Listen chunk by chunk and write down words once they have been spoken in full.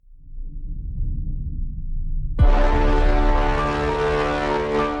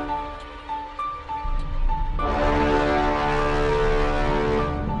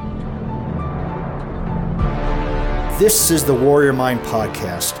This is the Warrior Mind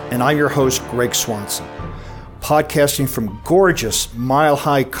Podcast, and I'm your host, Greg Swanson, podcasting from gorgeous Mile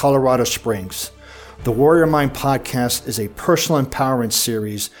High, Colorado Springs. The Warrior Mind Podcast is a personal empowerment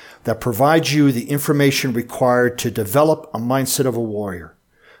series that provides you the information required to develop a mindset of a warrior,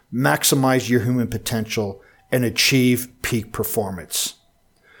 maximize your human potential, and achieve peak performance.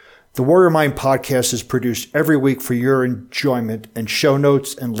 The Warrior Mind Podcast is produced every week for your enjoyment, and show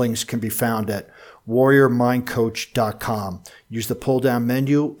notes and links can be found at warriormindcoach.com. Use the pull-down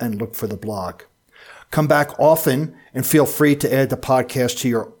menu and look for the blog. Come back often and feel free to add the podcast to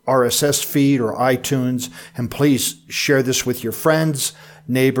your RSS feed or iTunes, and please share this with your friends,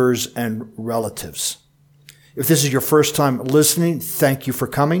 neighbors, and relatives. If this is your first time listening, thank you for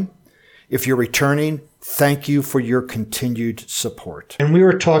coming. If you're returning, thank you for your continued support. And we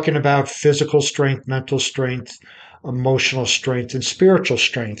were talking about physical strength, mental strength, emotional strength, and spiritual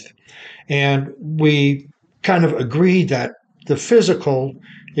strength. And we kind of agreed that the physical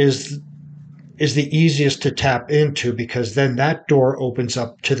is the easiest to tap into, because then that door opens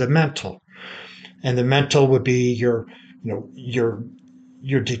up to the mental. And the mental would be your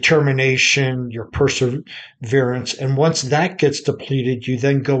determination, your perseverance. And once that gets depleted, you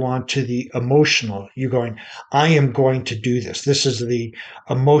then go on to the emotional. You're going, I am going to do this. This is the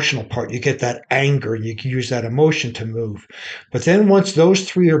emotional part. You get that anger, and you can use that emotion to move. But then once those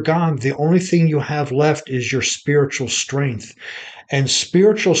three are gone, the only thing you have left is your spiritual strength. And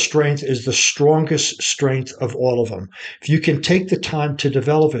spiritual strength is the strongest strength of all of them, if you can take the time to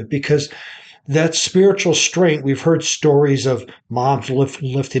develop it. Because that spiritual strength, we've heard stories of moms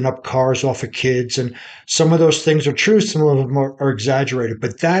lifting up cars off of kids, and some of those things are true, some of them are exaggerated,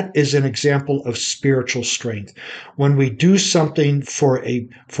 but that is an example of spiritual strength. When we do something for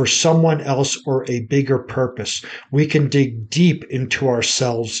someone else or a bigger purpose, we can dig deep into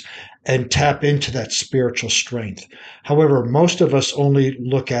ourselves and tap into that spiritual strength. However, most of us only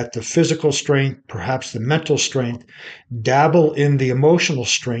look at the physical strength, perhaps the mental strength, dabble in the emotional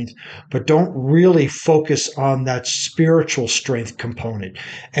strength, but don't really focus on that spiritual strength component.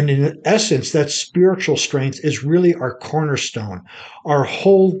 And in essence, that spiritual strength is really our cornerstone. Our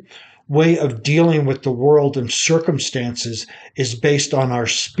whole way of dealing with the world and circumstances is based on our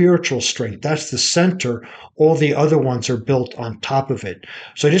spiritual strength. That's the center. All the other ones are built on top of it.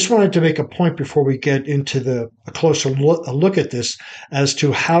 So I just wanted to make a point before we get into a closer look at this as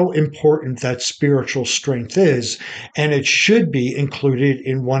to how important that spiritual strength is. And it should be included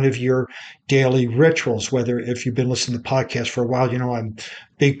in one of your daily rituals, whether if you've been listening to the podcast for a while, you know I'm a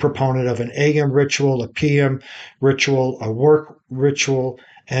big proponent of an AM ritual, a PM ritual, a work ritual,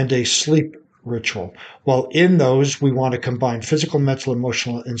 and a sleep ritual. Well, in those, we want to combine physical, mental,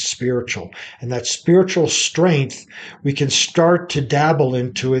 emotional, and spiritual. And that spiritual strength, we can start to dabble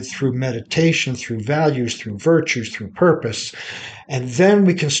into it through meditation, through values, through virtues, through purpose. And then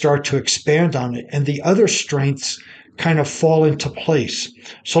we can start to expand on it. And the other strengths kind of fall into place.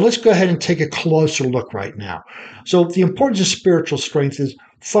 So let's go ahead and take a closer look right now. So the importance of spiritual strength is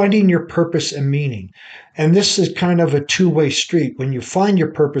finding your purpose and meaning. And this is kind of a two-way street. When you find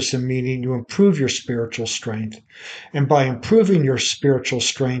your purpose and meaning, you improve your spiritual strength. And by improving your spiritual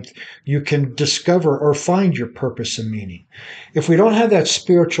strength, you can discover or find your purpose and meaning. If we don't have that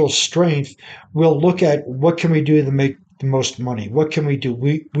spiritual strength, we'll look at what can we do to make the most money? What can we do?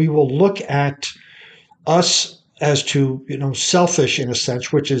 We will look at us as to, selfish in a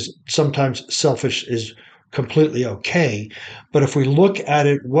sense, which is sometimes selfish is completely okay. But if we look at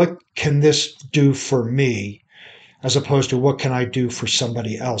it, what can this do for me, as opposed to what can I do for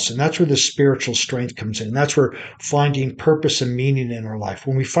somebody else? And that's where the spiritual strength comes in. That's where finding purpose and meaning in our life.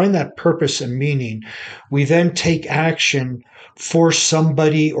 When we find that purpose and meaning, we then take action for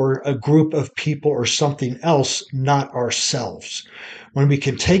somebody or a group of people or something else, not ourselves. When we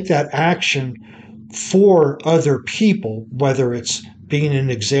can take that action for other people, whether it's being an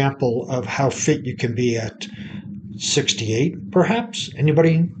example of how fit you can be at 68, perhaps.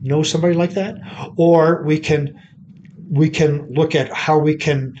 Anybody know somebody like that? Or we can look at how we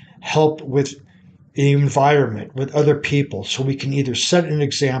can help with the environment, with other people, so we can either set an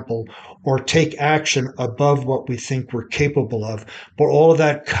example or take action above what we think we're capable of. But all of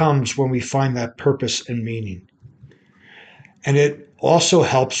that comes when we find that purpose and meaning. And it also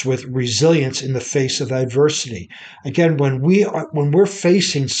helps with resilience in the face of adversity. Again, when we're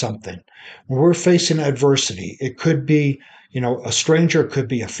facing something, when we're facing adversity, it could be, a stranger, it could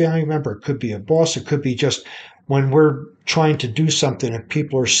be a family member, it could be a boss, it could be just when we're trying to do something and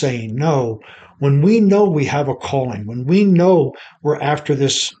people are saying no. When we know we have a calling, when we know we're after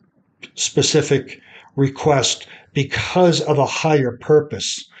this specific request because of a higher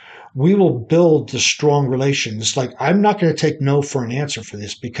purpose, we will build the strong relation. It's like, I'm not going to take no for an answer for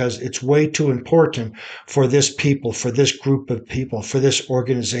this because it's way too important for this people, for this group of people, for this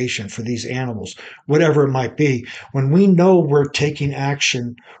organization, for these animals, whatever it might be. When we know we're taking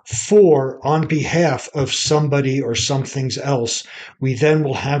action on behalf of somebody or something else, we then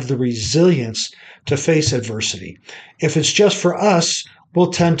will have the resilience to face adversity. If it's just for us,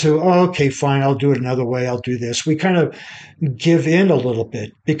 we'll tend to, oh, okay, fine, I'll do it another way, I'll do this. We kind of give in a little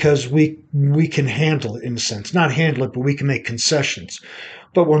bit because we can handle it in a sense. Not handle it, but we can make concessions.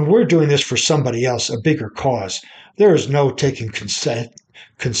 But when we're doing this for somebody else, a bigger cause, there is no taking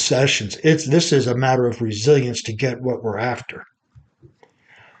concessions. This is a matter of resilience to get what we're after.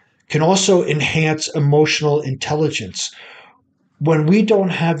 Can also enhance emotional intelligence. When we don't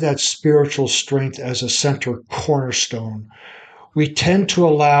have that spiritual strength as a center cornerstone, we tend to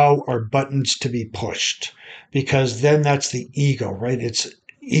allow our buttons to be pushed because then that's the ego, right? It's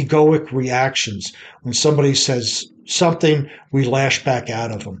egoic reactions. When somebody says something, we lash back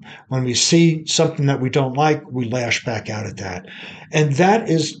out of them. When we see something that we don't like, we lash back out at that. And that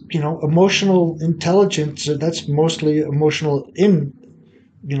is, emotional intelligence. That's mostly emotional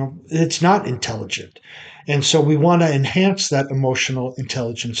it's not intelligent. And so we want to enhance that emotional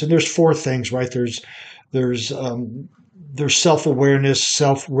intelligence. And there's four things, right? There's self-awareness,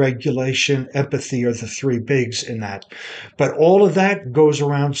 self-regulation, empathy are the three bigs in that. But all of that goes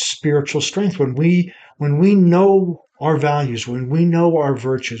around spiritual strength. When we know our values, when we know our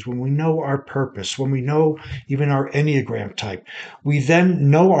virtues, when we know our purpose, when we know even our Enneagram type, we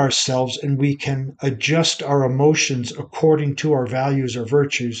then know ourselves and we can adjust our emotions according to our values, our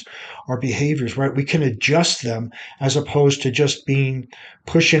virtues, our behaviors, right? We can adjust them as opposed to just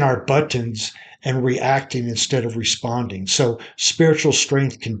pushing our buttons and reacting instead of responding. So spiritual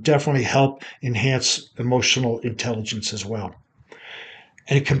strength can definitely help enhance emotional intelligence as well.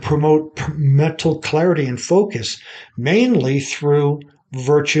 And it can promote mental clarity and focus, mainly through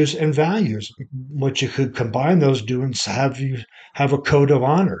virtues and values. What you could combine those doing is have a code of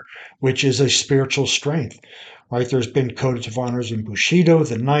honor, which is a spiritual strength. Right? There's been codes of honors in Bushido,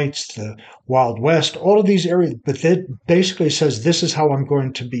 the Knights, the Wild West, all of these areas, but that basically says this is how I'm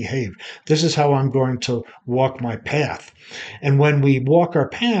going to behave. This is how I'm going to walk my path. And when we walk our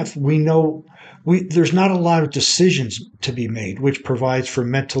path, we know there's not a lot of decisions to be made, which provides for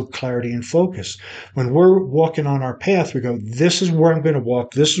mental clarity and focus. When we're walking on our path, we go, this is where I'm going to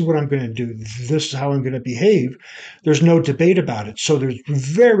walk. This is what I'm going to do. This is how I'm going to behave. There's no debate about it. So there's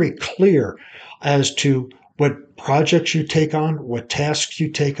very clear as to what projects you take on, what tasks you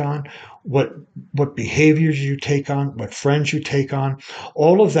take on, what behaviors you take on, what friends you take on.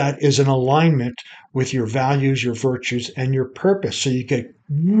 All of that is in alignment with your values, your virtues, and your purpose. So you get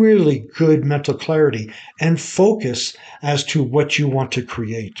really good mental clarity and focus as to what you want to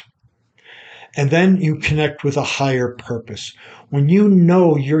create. And then you connect with a higher purpose. When you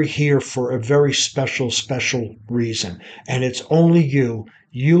know you're here for a very special reason, and it's only you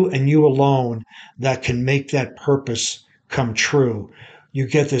and you alone that can make that purpose come true, you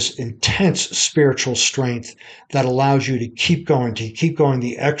get this intense spiritual strength that allows you to keep going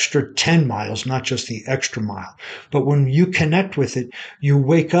the extra 10 miles, not just the extra mile. But when you connect with it, you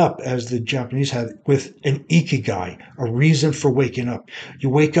wake up, as the Japanese have, with an ikigai, a reason for waking up. You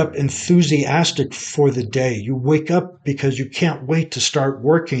wake up enthusiastic for the day. You wake up because you can't wait to start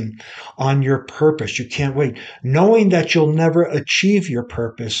working on your purpose. You can't wait, knowing that you'll never achieve your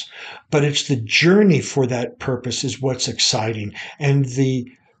purpose, but it's the journey for that purpose is what's exciting. And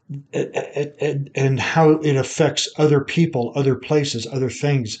and how it affects other people, other places, other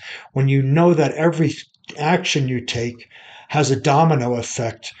things. When you know that every action you take has a domino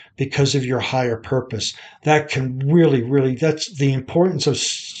effect because of your higher purpose, that can really, that's the importance of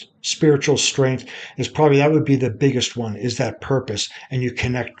spiritual strength that would be the biggest one, is that purpose, and you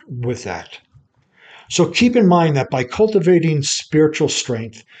connect with that. So keep in mind that by cultivating spiritual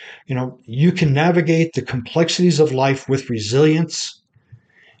strength, you can navigate the complexities of life with resilience,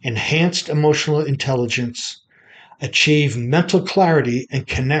 enhanced emotional intelligence, achieve mental clarity, and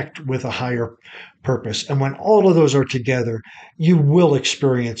connect with a higher purpose. And when all of those are together, you will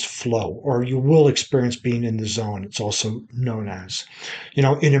experience flow, or you will experience being in the zone. It's also known as.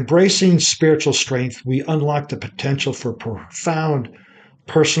 In embracing spiritual strength, we unlock the potential for profound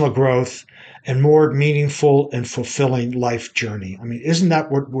personal growth and more meaningful and fulfilling life journey. I mean, isn't that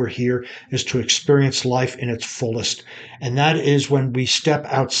what we're here, is to experience life in its fullest? And that is when we step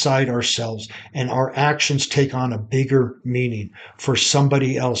outside ourselves and our actions take on a bigger meaning for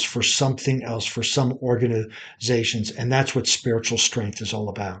somebody else, for something else, for some organizations. And that's what spiritual strength is all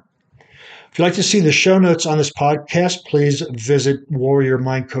about. If you'd like to see the show notes on this podcast, please visit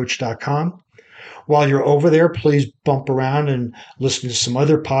warriormindcoach.com. While you're over there, please bump around and listen to some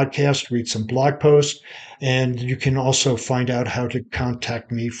other podcasts, read some blog posts, and you can also find out how to contact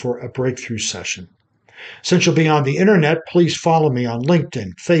me for a breakthrough session. Since you'll be on the internet, please follow me on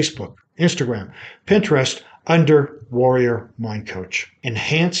LinkedIn, Facebook, Instagram, Pinterest under Warrior Mind Coach.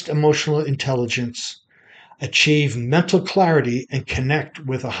 Enhanced emotional intelligence, achieve mental clarity, and connect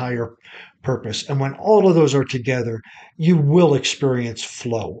with a higher purpose. And when all of those are together, you will experience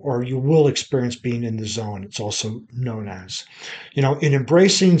flow, or you will experience being in the zone. It's also known as. In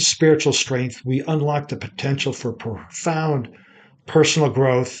embracing spiritual strength, we unlock the potential for profound personal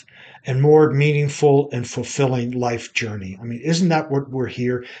growth and more meaningful and fulfilling life journey. I mean, isn't that what we're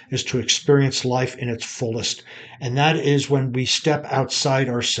here, is to experience life in its fullest? And that is when we step outside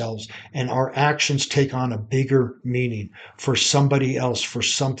ourselves and our actions take on a bigger meaning for somebody else, for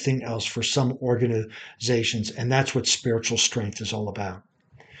something else, for some organizations. And that's what spiritual strength is all about.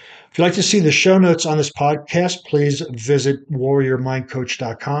 If you'd like to see the show notes on this podcast, please visit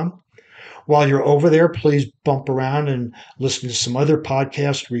warriormindcoach.com. While you're over there, please bump around and listen to some other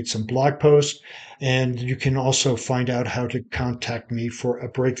podcasts, read some blog posts, and you can also find out how to contact me for a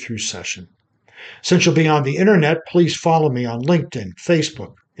breakthrough session. Since you'll be on the internet, please follow me on LinkedIn,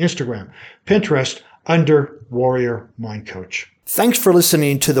 Facebook, Instagram, Pinterest under Warrior Mind Coach. Thanks for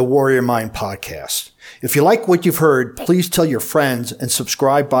listening to the Warrior Mind Podcast. If you like what you've heard, please tell your friends and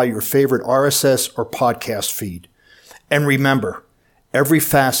subscribe by your favorite RSS or podcast feed. And remember, every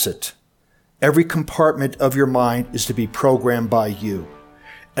facet, every compartment of your mind is to be programmed by you.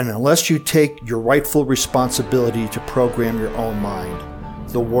 And unless you take your rightful responsibility to program your own mind,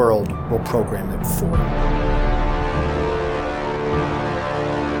 the world will program it for you.